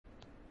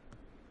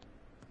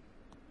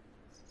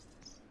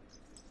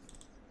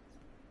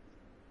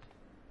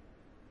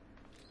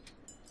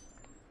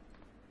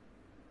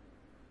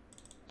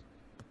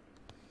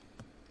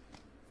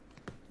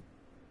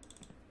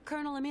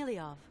Colonel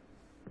Emiliov.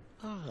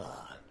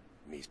 Ah,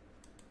 Miss.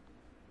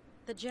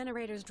 The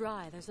generator's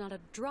dry. There's not a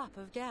drop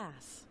of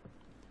gas.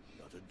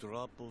 Not a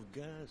drop of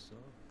gas,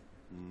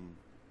 huh?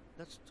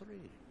 That's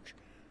strange.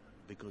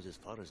 Because as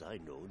far as I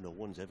know, no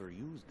one's ever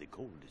used the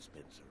coal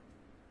dispenser.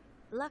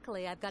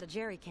 Luckily, I've got a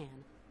jerry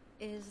can.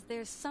 Is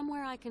there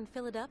somewhere I can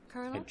fill it up,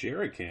 Colonel? A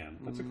jerry can?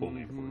 That's a cool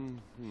name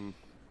for it.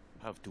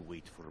 Have to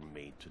wait for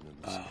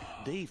maintenance.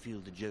 They fill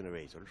the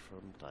generator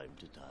from time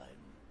to time.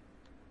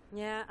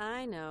 Yeah,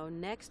 I know.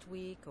 Next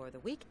week or the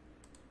week...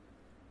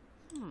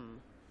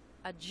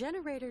 A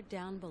generator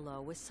down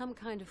below with some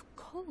kind of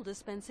coal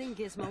dispensing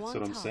gizmo on top. That's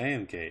what I'm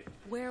saying, Kate.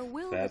 Where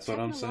will That's the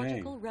what I'm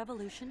technological saying.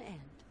 revolution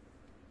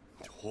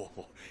end?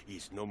 Oh,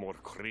 he's no more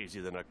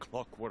crazy than a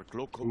clockwork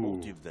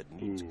locomotive that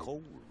needs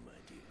coal, my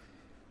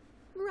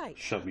dear. Right.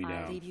 Shut me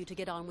down. I'll leave you to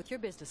get on with your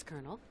business,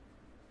 Colonel.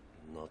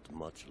 Not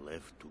much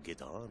left to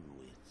get on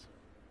with.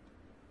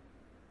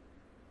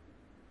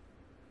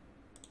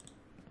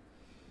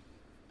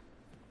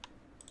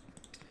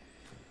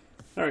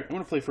 Alright, I'm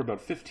going to play for about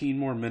 15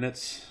 more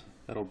minutes.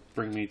 That'll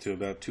bring me to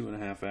about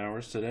 2.5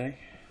 hours today.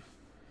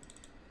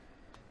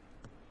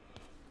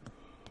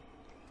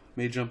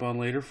 May jump on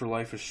later for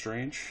Life is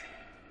Strange.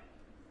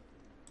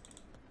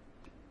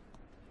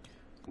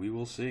 We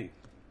will see.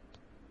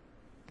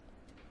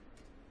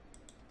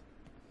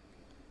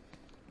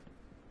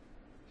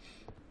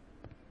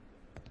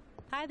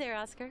 Hi there,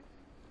 Oscar.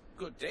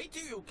 Good day to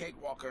you, Kate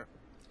Walker.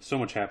 So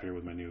much happier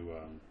with my new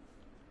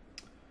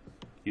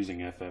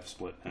using FF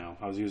split now.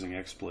 I was using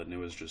XSplit and it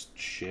was just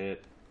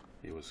shit.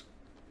 It was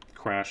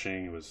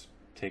crashing. It was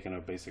taking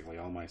up basically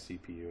all my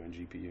CPU and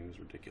GPU. It was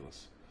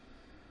ridiculous.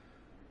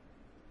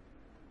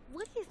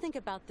 What do you think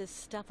about this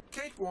stuff?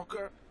 Kate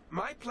Walker,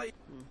 my play...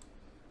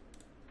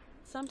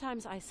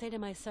 Sometimes I say to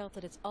myself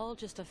that it's all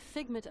just a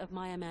figment of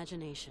my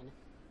imagination.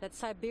 That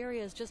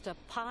Syberia is just a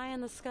pie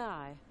in the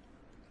sky.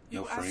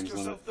 No You ask frames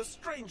yourself limit. the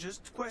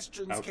strangest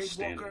questions, Kate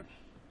Outstanding. Walker.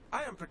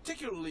 I am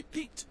particularly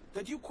piqued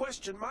that you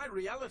question my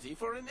reality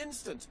for an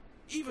instant.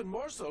 Even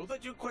more so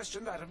that you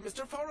question that of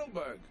Mr.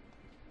 Forelberg.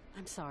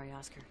 I'm sorry,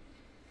 Oscar.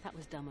 That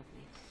was dumb of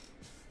me.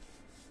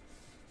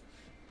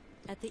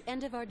 At the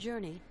end of our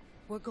journey,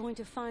 we're going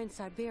to find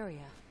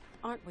Syberia,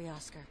 aren't we,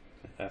 Oscar?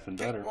 Effing Kate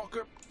better.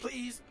 Walker,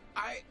 please,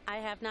 I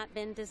have not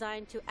been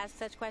designed to ask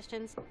such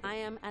questions. I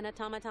am an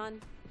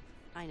automaton.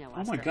 I know,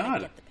 Oscar. Oh my I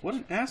god, get the what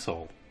an picture.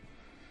 asshole.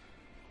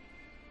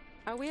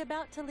 Are we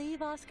about to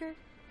leave, Oscar?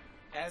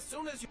 as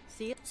soon as you...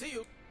 See you. See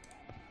you.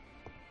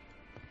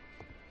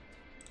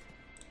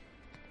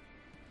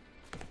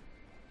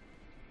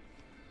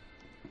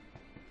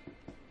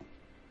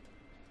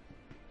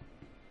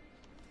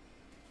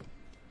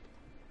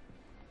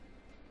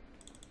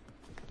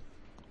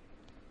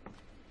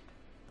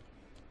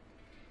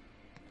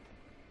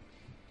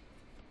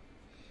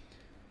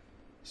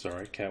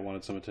 Sorry, cat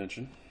wanted some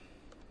attention.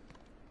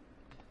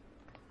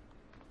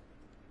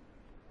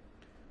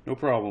 No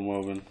problem,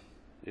 Woven.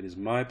 It is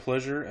my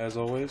pleasure, as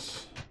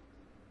always.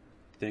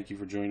 Thank you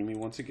for joining me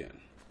once again.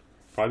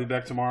 Probably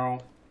back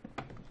tomorrow,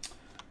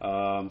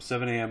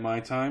 7 a.m.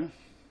 my time.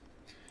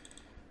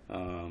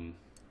 In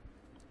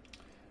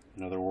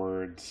other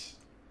words,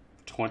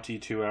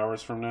 22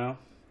 hours from now.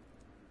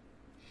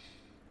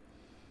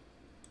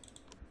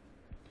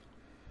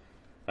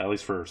 At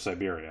least for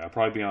Syberia. I'll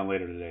probably be on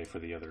later today for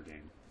the other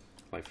game,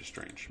 Life is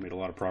Strange. Made a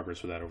lot of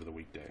progress with that over the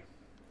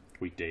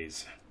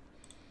weekdays.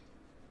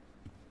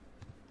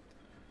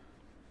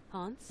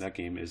 Hans? That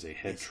game is a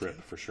head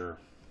trip for sure.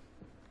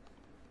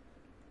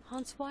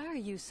 Hans, why are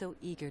you so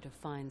eager to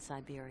find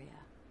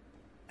Syberia?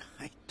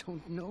 I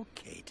don't know,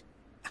 Kate.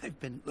 I've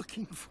been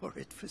looking for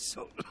it for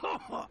so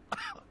long.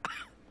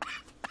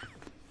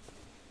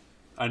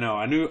 I know.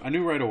 I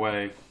knew right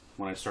away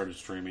when I started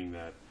streaming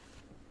that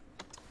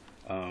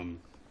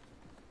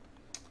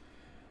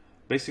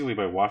basically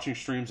by watching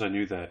streams I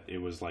knew that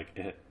it was like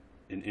an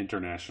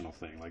international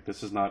thing. Like,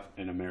 this is not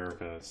an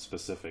America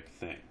specific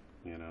thing,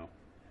 you know.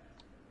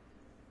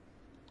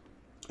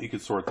 You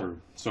could sort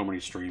through so many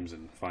streams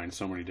and find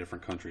so many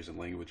different countries and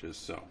languages,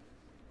 so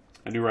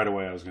I knew right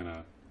away I was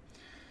gonna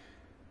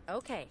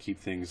Okay. keep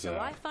things So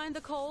I find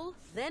the coal,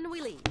 then we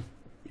leave.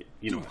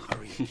 you know.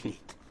 Hurry, Kate.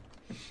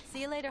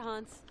 See you later,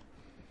 Hans.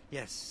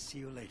 Yes, see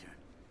you later.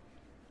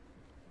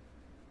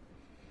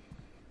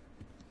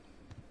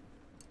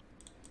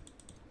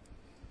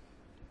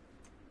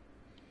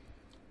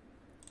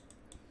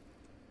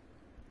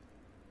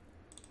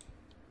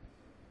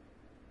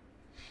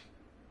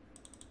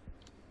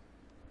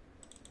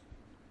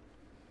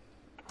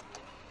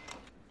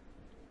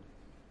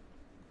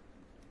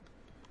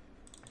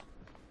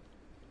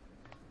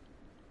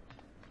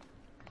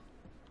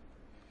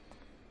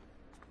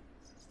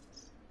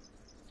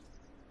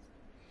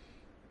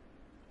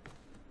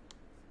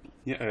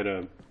 Yeah, I had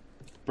a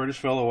British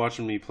fellow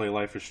watching me play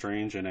Life is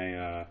Strange and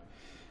an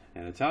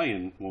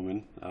Italian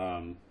woman.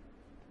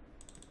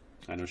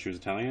 I know she was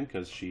Italian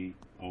because she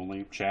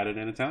only chatted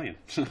in Italian.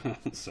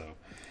 So,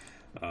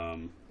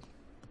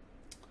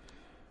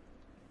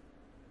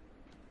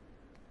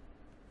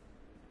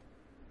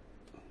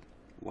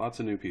 Lots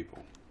of new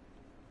people.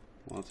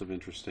 Lots of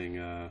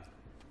interesting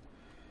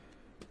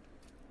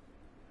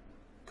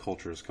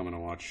cultures coming to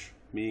watch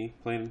me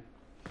playing.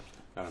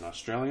 Got an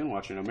Australian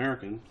watching an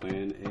American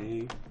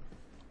playing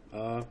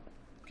a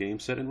game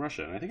set in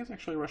Russia. And I think it's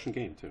actually a Russian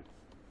game, too.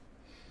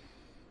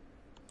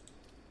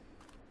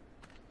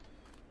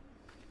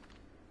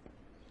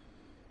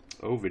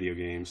 Oh, video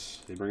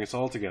games. They bring us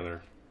all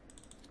together.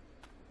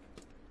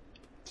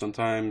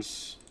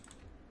 Sometimes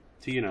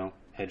to, you know,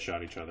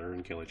 headshot each other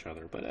and kill each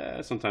other.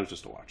 But sometimes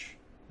just to watch.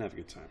 Have a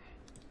good time.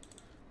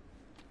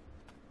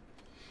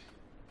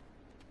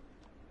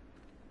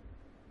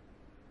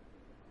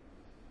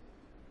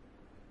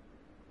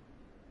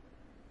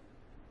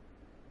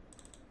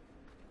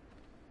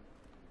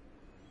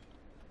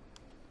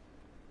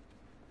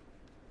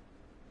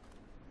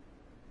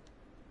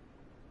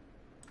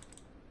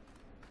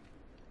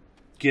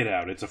 Get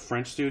Out. It's a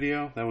French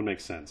studio? That would make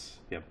sense.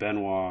 Yeah,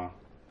 Benoit.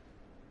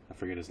 I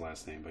forget his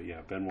last name, but yeah,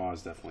 Benoit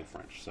is definitely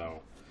French.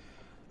 So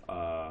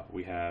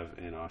we have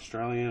an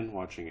Australian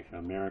watching an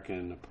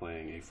American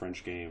playing a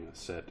French game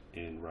set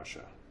in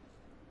Russia.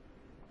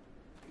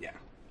 Yeah.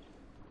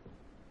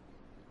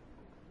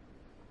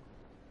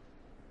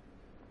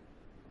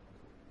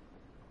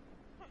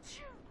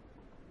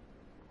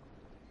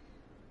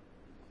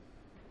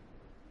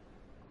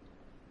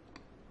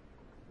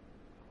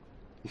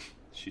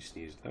 She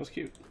sneezed. That was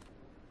cute.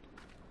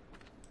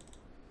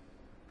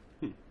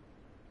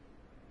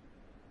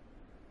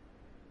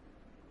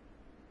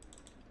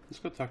 Let's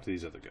go talk to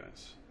these other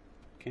guys.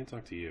 Can't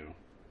talk to you.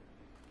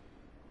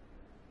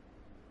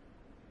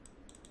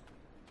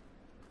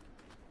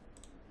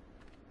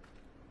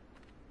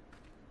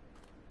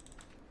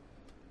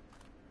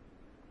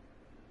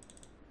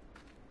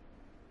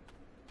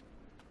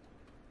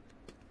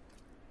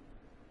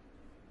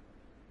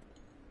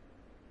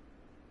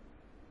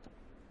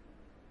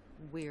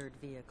 Weird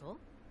vehicle.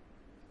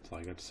 That's all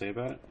you got to say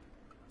about it?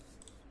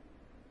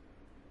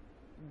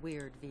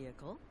 Weird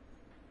vehicle.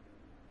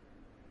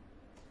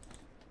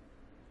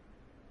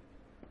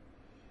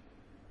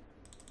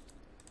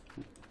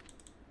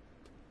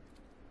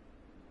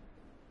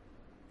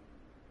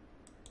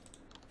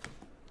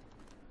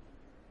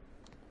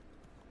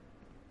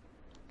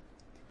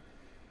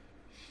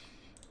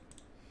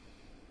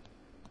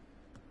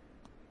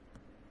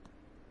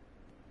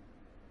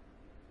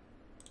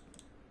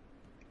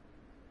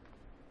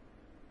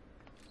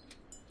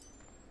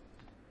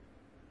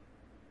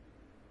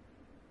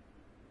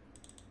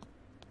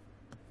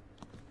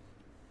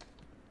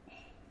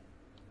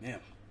 Man.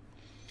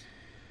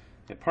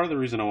 Yeah, part of the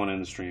reason I want to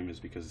end the stream is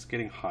because it's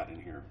getting hot in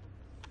here.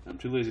 I'm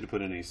too lazy to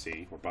put in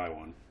AC or buy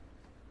one.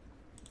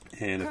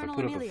 And Colonel if I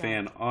put up a Emilio.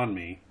 fan on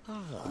me,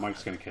 the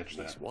mic's going to catch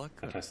that. Miss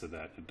Walker. I tested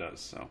that. It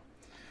does, so.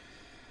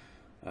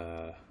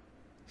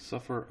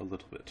 Suffer a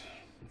little bit,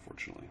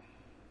 unfortunately.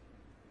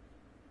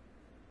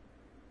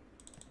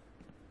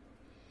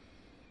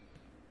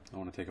 I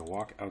want to take a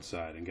walk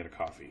outside and get a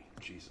coffee.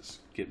 Jesus,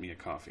 get me a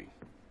coffee.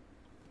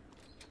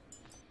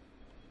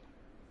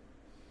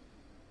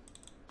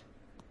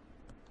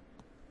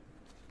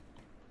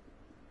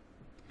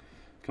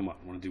 Come on,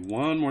 I want to do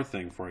one more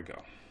thing before I go.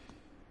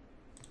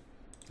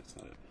 That's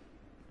not it.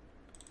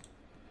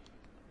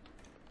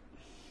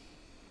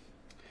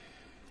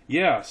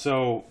 Yeah,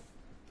 so,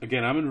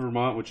 again, I'm in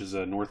Vermont, which is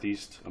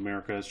northeast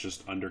America. It's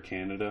just under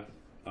Canada.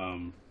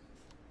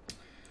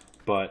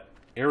 But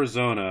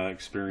Arizona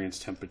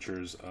experienced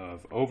temperatures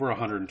of over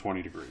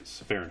 120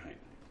 degrees Fahrenheit.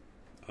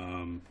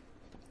 Don't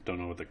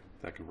know what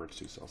that converts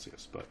to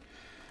Celsius, but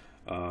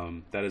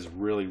that is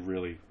really,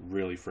 really,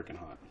 really freaking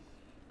hot.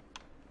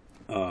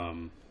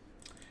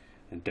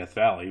 And Death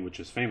Valley, which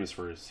is famous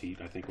for its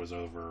heat, I think was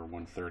over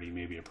 130,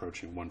 maybe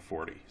approaching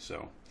 140.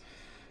 So,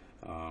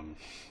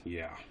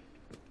 yeah.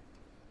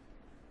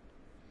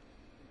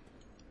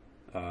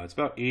 It's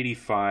about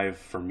 85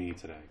 for me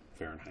today,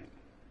 Fahrenheit.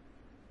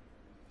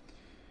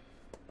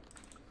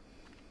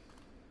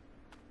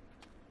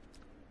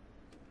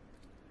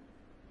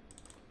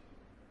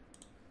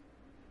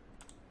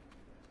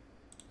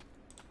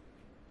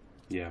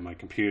 Yeah, my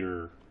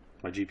computer,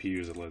 my GPU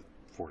is at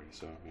 40,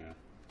 so yeah.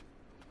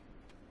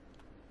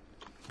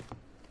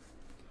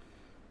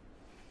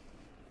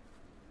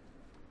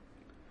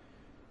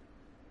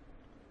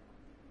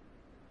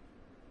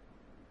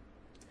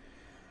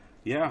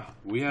 Yeah,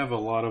 we have a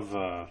lot of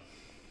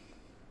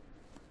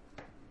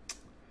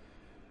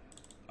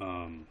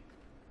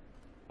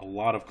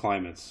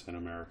climates in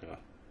America.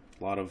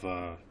 A lot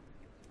of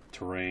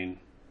terrain,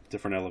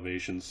 different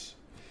elevations.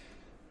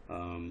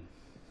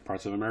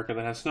 Parts of America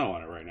that has snow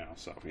on it right now.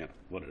 So yeah,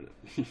 what is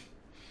it?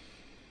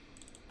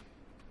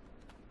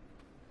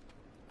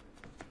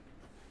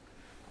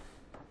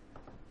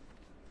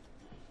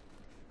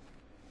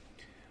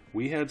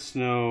 We had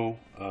snow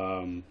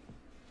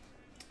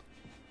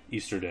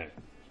Easter Day.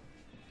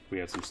 We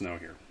had some snow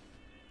here.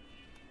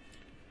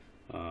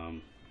 It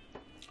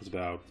was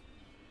about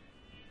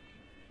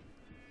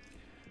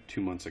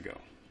 2 months ago.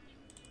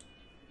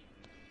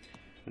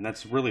 And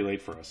that's really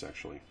late for us,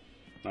 actually.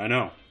 I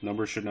know,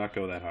 numbers should not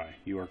go that high.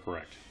 You are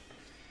correct.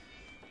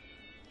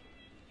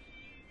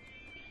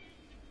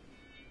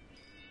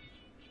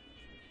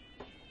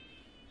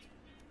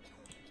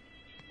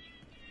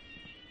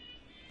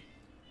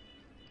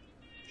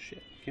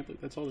 Can't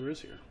believe that's all there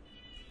is here.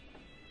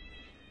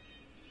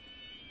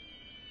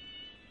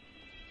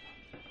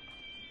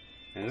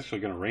 And it's actually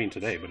going to rain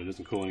today, but it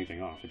doesn't cool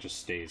anything off. It just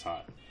stays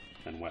hot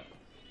and wet.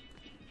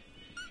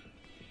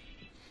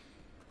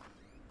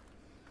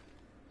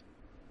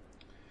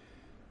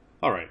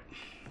 Alright.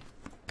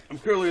 I'm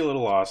clearly a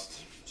little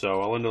lost,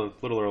 so I'll end a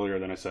little earlier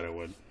than I said I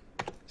would.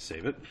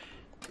 Save it.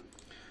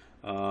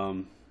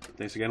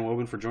 Thanks again,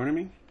 Woven, for joining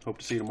me. Hope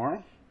to see you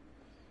tomorrow.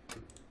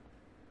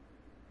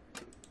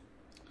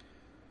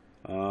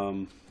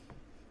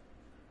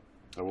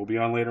 I will be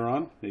on later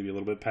on, maybe a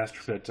little bit past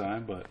your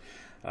bedtime, but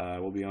I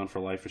will be on for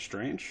Life is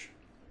Strange.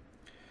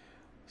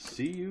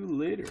 See you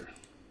later.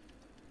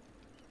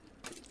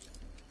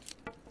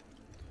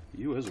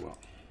 You as well.